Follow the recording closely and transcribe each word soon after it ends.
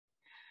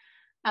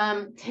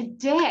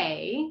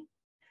Today,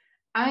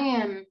 I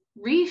am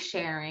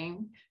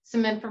resharing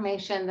some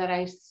information that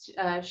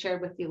I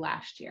shared with you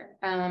last year.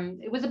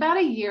 It was about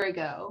a year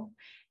ago,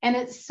 and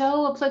it's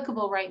so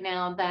applicable right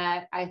now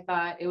that I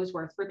thought it was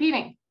worth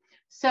repeating.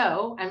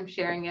 So I'm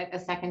sharing it a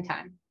second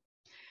time.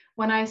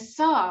 When I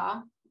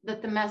saw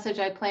that the message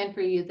I planned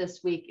for you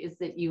this week is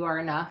that you are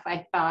enough,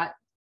 I thought,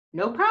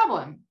 no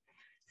problem.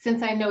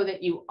 Since I know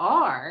that you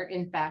are,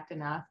 in fact,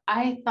 enough,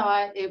 I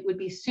thought it would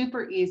be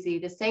super easy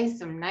to say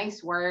some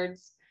nice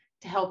words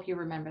to help you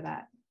remember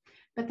that.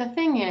 But the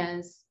thing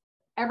is,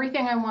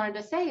 everything I wanted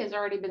to say has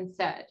already been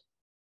said.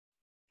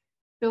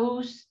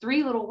 Those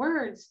three little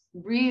words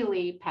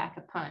really pack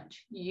a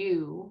punch.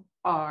 You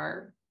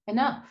are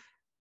enough.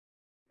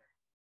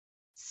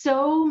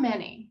 So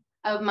many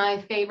of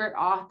my favorite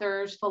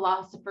authors,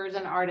 philosophers,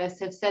 and artists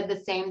have said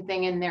the same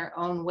thing in their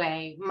own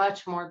way,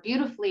 much more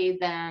beautifully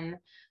than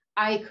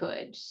I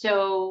could.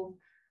 So,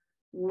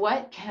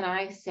 what can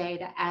I say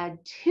to add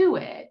to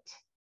it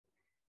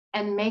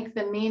and make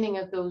the meaning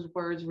of those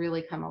words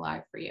really come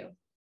alive for you?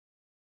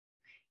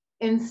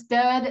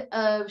 Instead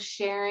of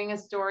sharing a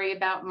story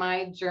about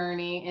my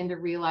journey into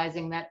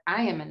realizing that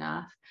I am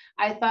enough,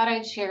 I thought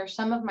I'd share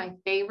some of my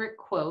favorite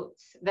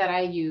quotes that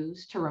I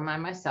use to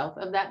remind myself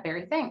of that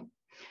very thing.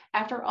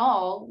 After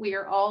all, we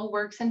are all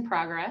works in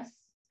progress,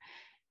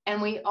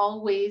 and we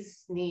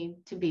always need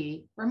to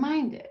be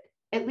reminded.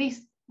 At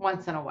least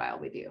once in a while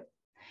we do.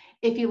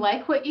 If you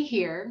like what you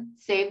hear,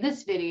 save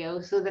this video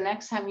so the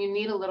next time you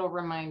need a little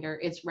reminder,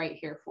 it's right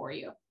here for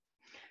you.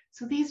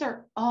 So these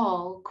are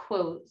all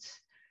quotes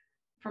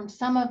from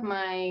some of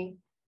my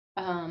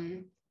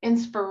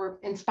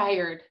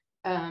inspired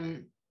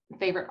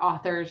favorite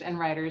authors and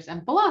writers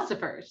and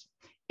philosophers,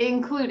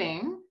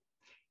 including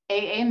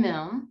A.A.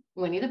 Milne,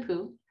 Winnie the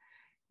Pooh.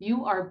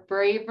 You are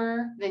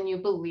braver than you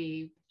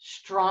believe,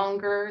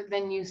 stronger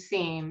than you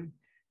seem,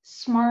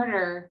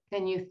 smarter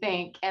than you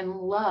think, and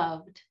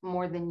loved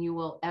more than you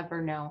will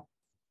ever know.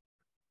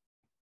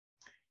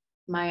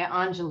 Maya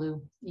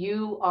Angelou,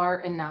 you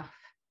are enough.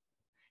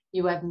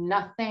 You have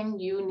nothing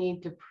you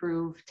need to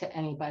prove to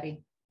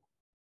anybody.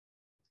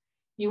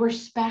 You are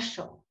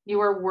special. You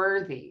are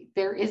worthy.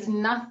 There is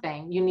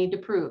nothing you need to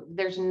prove.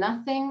 There's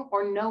nothing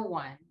or no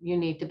one you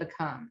need to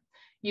become.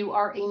 You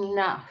are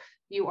enough.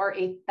 You are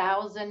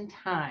 1,000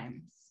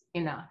 times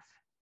enough.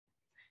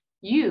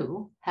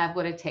 You have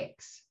what it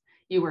takes.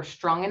 You are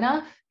strong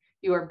enough.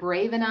 You are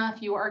brave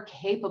enough. You are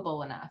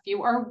capable enough.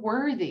 You are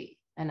worthy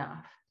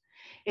enough.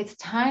 It's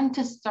time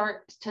to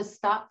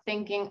stop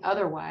thinking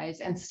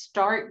otherwise and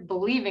start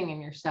believing in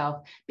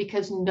yourself,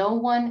 because no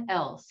one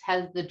else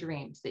has the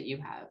dreams that you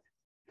have.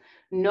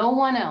 No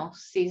one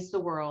else sees the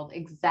world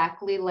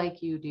exactly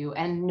like you do,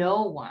 and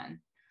no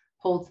one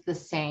holds the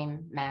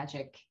same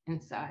magic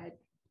inside.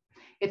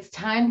 It's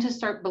time to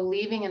start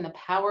believing in the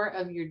power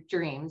of your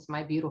dreams,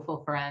 my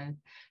beautiful friend.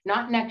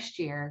 Not next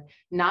year,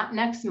 not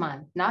next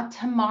month, not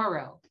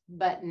tomorrow,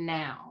 but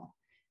now.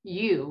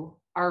 You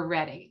are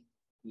ready.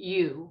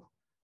 You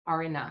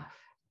are enough.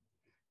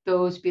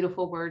 Those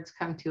beautiful words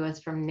come to us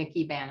from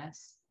Nikki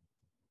Banas.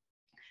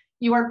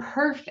 You are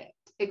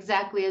perfect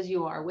exactly as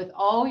you are, with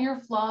all your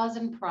flaws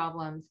and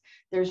problems.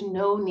 There's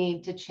no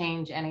need to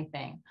change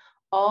anything.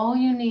 All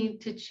you need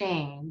to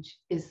change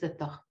is the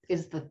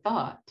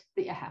thought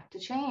that you have to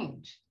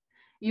change.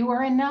 You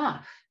are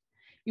enough.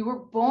 You were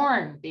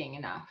born being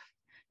enough.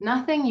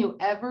 Nothing you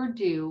ever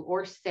do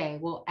or say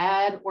will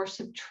add or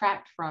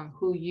subtract from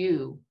who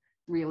you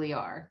really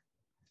are.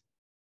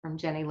 From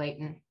Jenny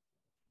Layton.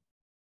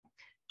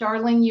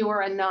 Darling, you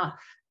are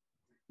enough.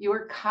 You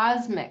are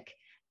cosmic,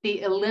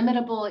 the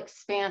illimitable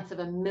expanse of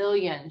a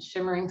million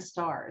shimmering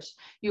stars.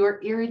 You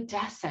are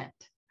iridescent,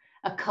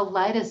 a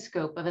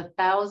kaleidoscope of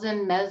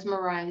 1,000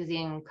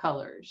 mesmerizing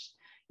colors.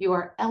 You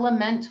are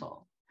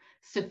elemental,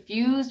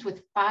 suffused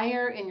with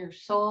fire in your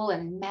soul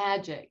and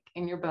magic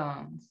in your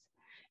bones.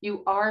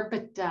 You are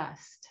but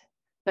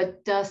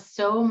dust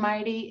so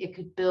mighty it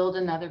could build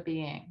another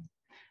being.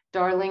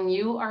 Darling,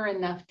 you are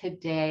enough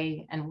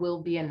today and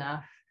will be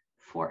enough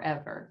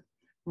forever.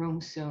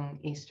 Room soon,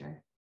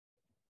 Easter.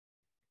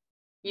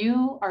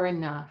 You are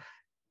enough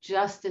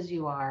just as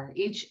you are.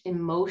 Each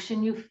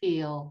emotion you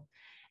feel,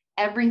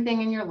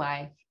 everything in your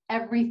life,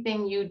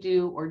 everything you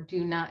do or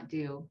do not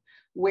do,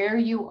 where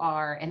you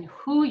are and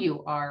who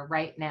you are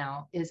right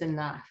now is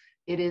enough.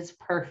 It is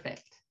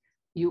perfect.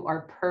 You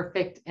are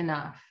perfect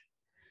enough.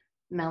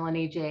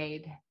 Melanie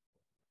Jade.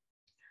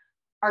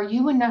 Are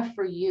you enough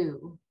for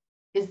you?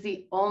 Is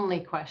the only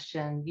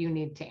question you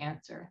need to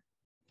answer.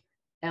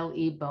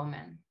 L.E.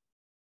 Bowman.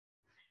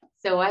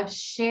 So I've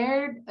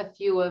shared a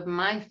few of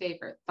my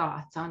favorite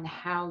thoughts on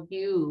how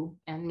you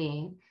and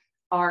me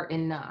are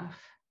enough.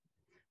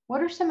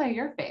 What are some of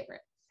your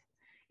favorites?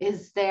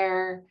 Is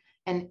there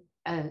an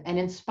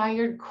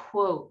inspired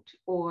quote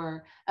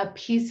or a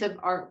piece of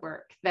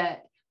artwork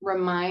that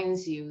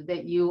reminds you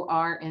that you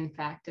are in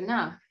fact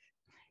enough?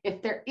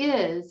 If there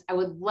is, I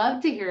would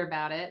love to hear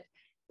about it.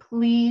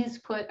 Please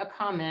put a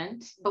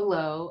comment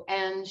below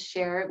and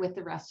share it with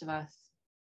the rest of us.